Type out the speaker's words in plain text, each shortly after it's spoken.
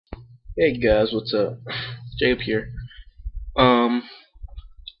Hey guys, what's up? Jacob here. Um,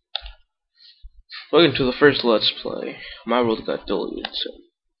 Welcome to the first Let's Play. My world got deleted, so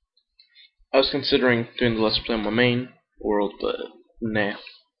I was considering doing the Let's Play on my main world, but nah.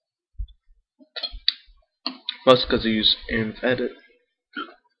 Mostly because I use edit.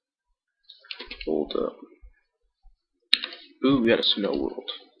 Hold up. Ooh, we got a snow world.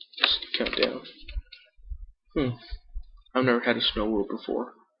 Let's count down. I've never had a snow world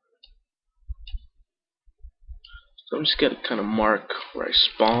before. So I'm just gonna kind of mark where I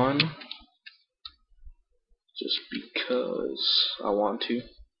spawn, just because I want to.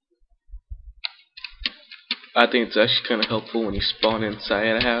 I think it's actually kind of helpful when you spawn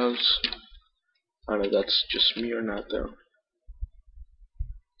inside a house. I don't know if that's just me or not though.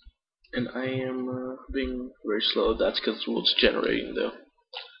 And I am being very slow. That's because the world's generating though.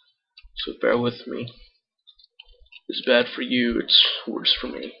 So bear with me. It's bad for you, it's worse for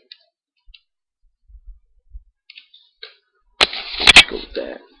me. Let's go with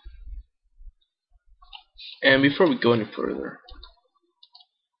that. And before we go any further,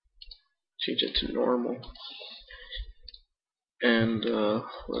 change it to normal. And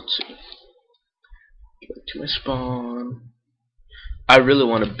let's see. Go to my spawn. I really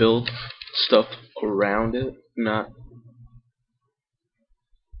want to build stuff around it,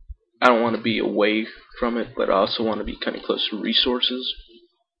 I don't want to be away from it, but I also want to be kind of close to resources.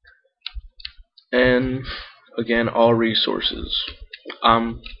 And again, all resources.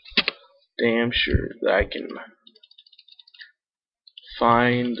 I'm damn sure that I can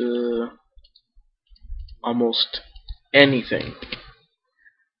find almost anything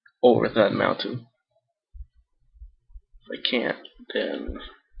over that mountain. If I can't, then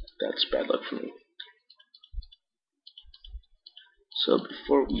that's bad luck for me. So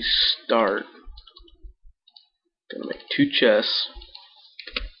before we start, I'm gonna make 2 chests.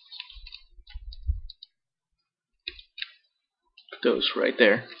 Put those right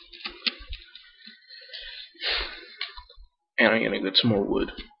there. And I'm gonna get some more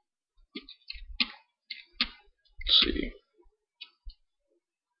wood. Let's see.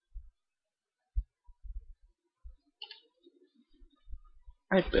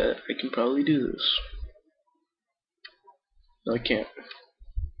 I bet I can probably do this. No, I can't.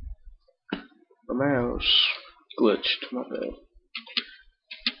 My mouse glitched, my bad.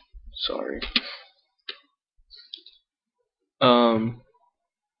 Sorry.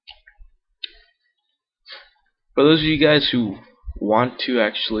 For those of you guys who want to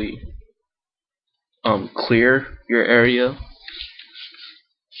actually clear your area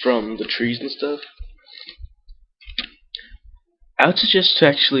from the trees and stuff, I would suggest to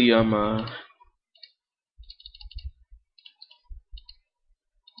actually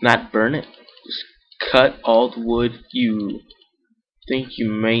not burn it. Just cut all the wood you think you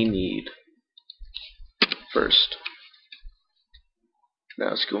may need first. Now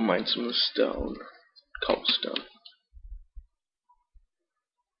let's go mine some of the stone, cobblestone.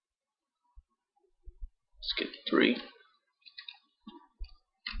 Let's get 3.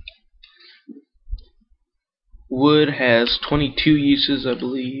 Wood has 22 uses, I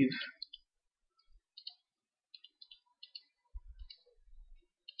believe.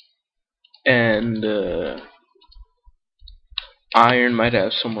 And iron might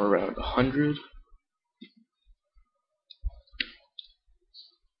have somewhere around 100.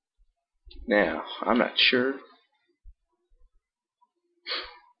 Now, I'm not sure.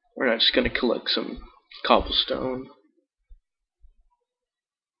 We're not just gonna collect some cobblestone,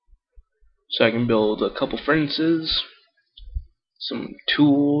 so I can build a couple furnaces, some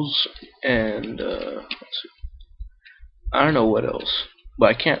tools, and let's see. I don't know what else, but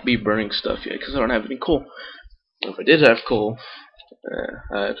I can't be burning stuff yet because I don't have any coal. If I did have coal,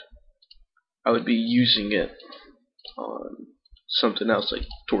 I would be using it on something else like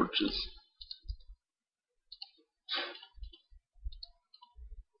torches.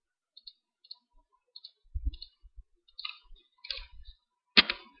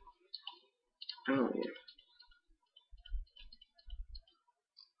 Oh yeah.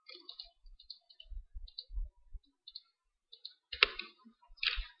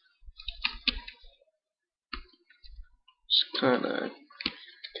 Just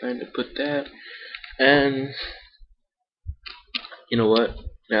kinda put that, and you know what?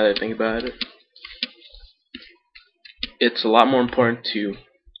 Now that I think about it, it's a lot more important to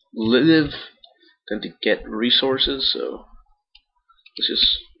live than to get resources. So let's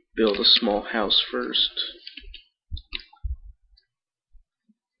just build a small house first.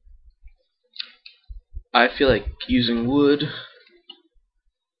 I feel like using wood,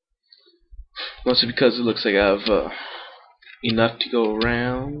 mostly because it looks like I have enough to go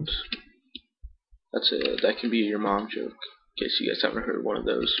around. That's it. That can be your mom joke, in case you guys haven't heard one of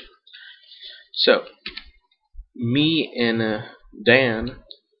those. So, me and Dan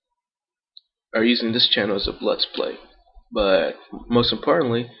are using this channel as a Let's Play. But most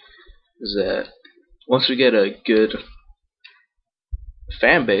importantly is that once we get a good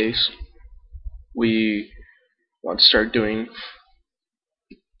fan base, we want to start doing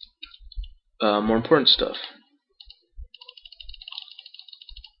more important stuff.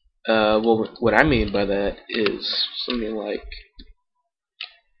 Well, what I mean by that is something like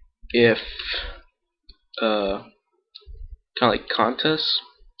if kind of like contests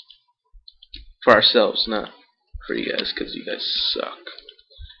for ourselves, not for you guys, because you guys suck.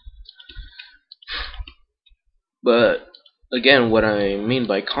 But again, what I mean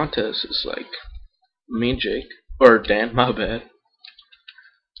by contests is like me and Jake, or Dan, my bad,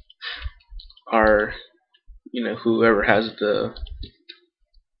 are, you know, whoever has the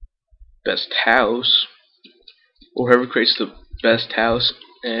best house, or whoever creates the best house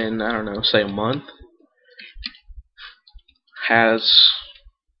in, I don't know, say a month, has,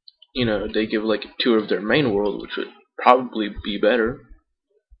 you know, they give like a tour of their main world, which would probably be better.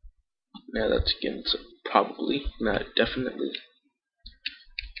 Now that's again, it's probably, not definitely.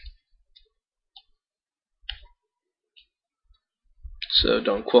 So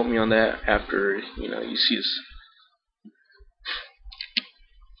don't quote me on that after, you know, you see this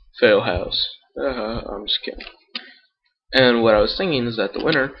fail house. I'm just kidding. And what I was thinking is that the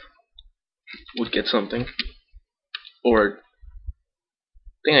winner would get something, or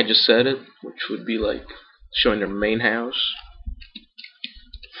I think I just said it, which would be like showing their main house,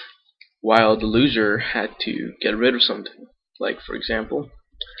 while the loser had to get rid of something. Like, for example,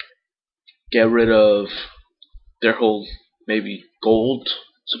 get rid of their whole maybe gold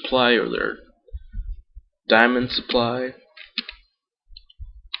supply or their diamond supply.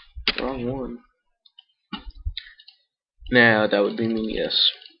 Wrong one. Now that would be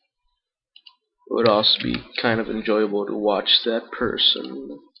meaningless. It would also be kind of enjoyable to watch that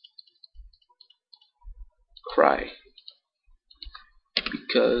person cry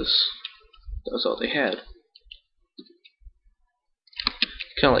because that was all they had.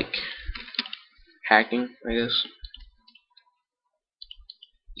 Kind of like hacking, I guess.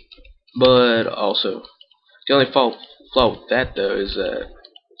 But also, the only flaw with that though is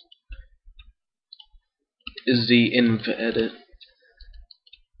the inv-edit,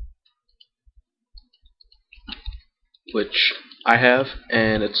 which I have,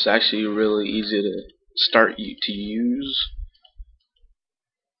 and it's actually really easy to start to use.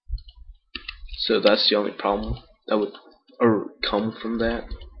 So that's the only problem that would come from that.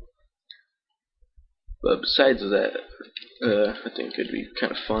 But besides that, I think it'd be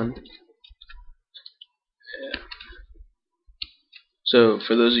kind of fun. Yeah. So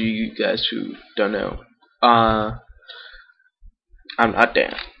for those of you guys who don't know, I'm not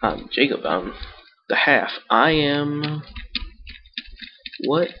Dan. I'm Jacob. I'm the half. I am.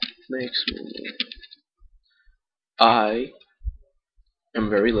 What makes me? I am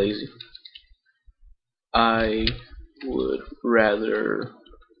very lazy. I would rather.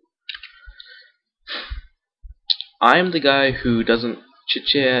 I'm the guy who doesn't chit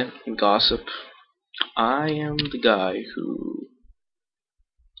chat and gossip. I am the guy who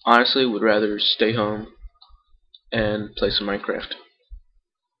honestly would rather stay home and play some Minecraft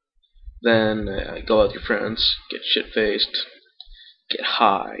than go out with your friends, get shit faced, get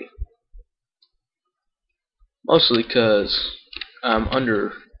high. Mostly because I'm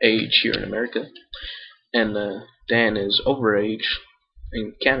underage here in America, and Dan is overage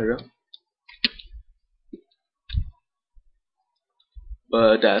in Canada.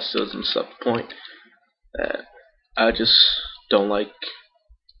 But that still doesn't stop the point that I just don't like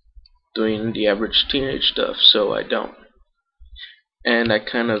doing the average teenage stuff, so I don't. And that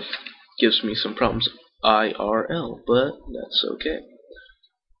kind of gives me some problems IRL, but that's okay.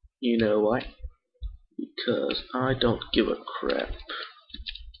 You know why? Because I don't give a crap.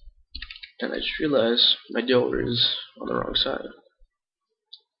 And I just realized my door is on the wrong side.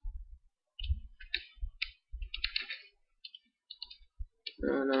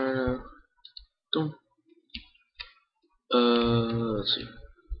 No. Don't. Let's see.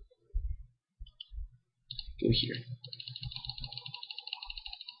 Go here.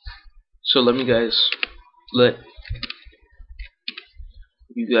 So let you guys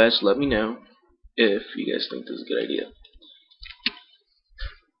let me know if you guys think this is a good idea.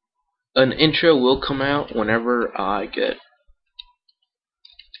 An intro will come out whenever I get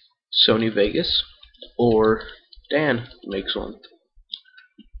Sony Vegas or Dan makes one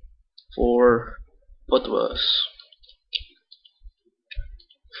for both of us.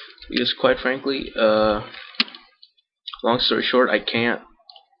 because quite frankly, long story short, I can't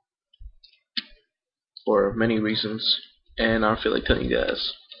for many reasons, and I don't feel like telling you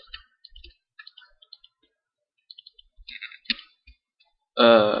guys.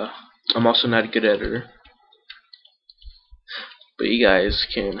 I'm also not a good editor, but you guys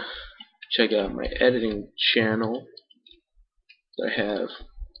can check out my editing channel that I have.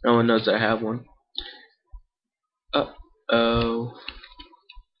 No one knows I have one. Oh,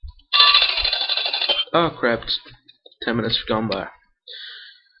 oh crap! 10 minutes have gone by.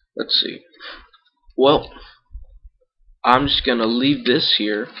 Let's see. Well, I'm just gonna leave this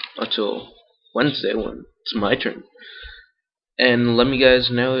here until Wednesday when it's my turn. And let me guys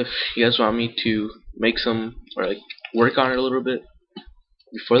know if you guys want me to make some or like work on it a little bit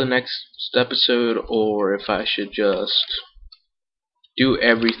before the next episode, or if I should just do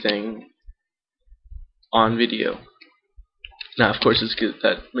everything on video. Now, of course,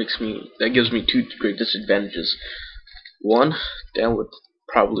 that gives me two great disadvantages. One, Dan would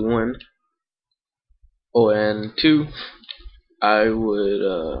probably win. Oh, and two, I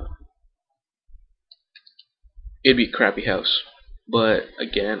would it'd be a crappy house. But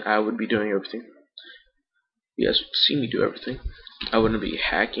again, I would be doing everything. You guys would see me do everything. I wouldn't be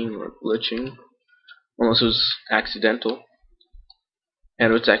hacking or glitching unless it was accidental.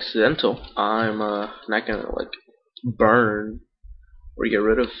 And if it's accidental, I'm not gonna like burn or get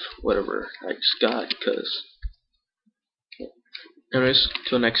rid of whatever I just got. Because, anyways,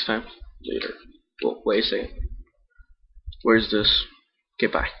 till next time. Later. Well, wait a second. Where's this?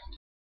 Okay, bye.